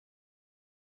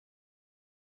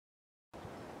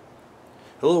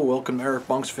Hello, welcome to Eric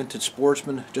Bunk's Vintage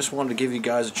Sportsman. Just wanted to give you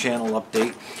guys a channel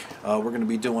update. We're going to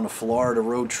be doing a Florida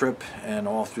road trip and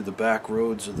all through the back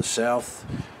roads of the South,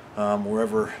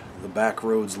 wherever the back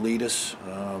roads lead us,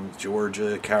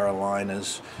 Georgia,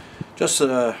 Carolinas, just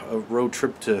a road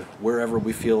trip to wherever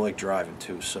we feel like driving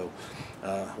to. So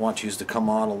I want you to come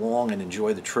on along and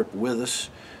enjoy the trip with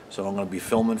us. So I'm going to be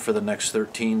filming for the next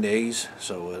 13 days,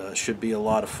 so it should be a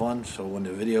lot of fun. So when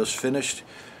the video's finished,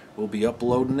 we'll be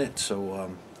uploading it.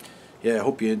 So yeah, I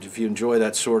hope if you enjoy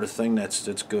that sort of thing, that's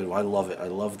good. I love it. I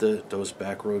love those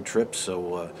back road trips.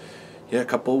 So yeah, a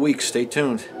couple of weeks. Stay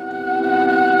tuned.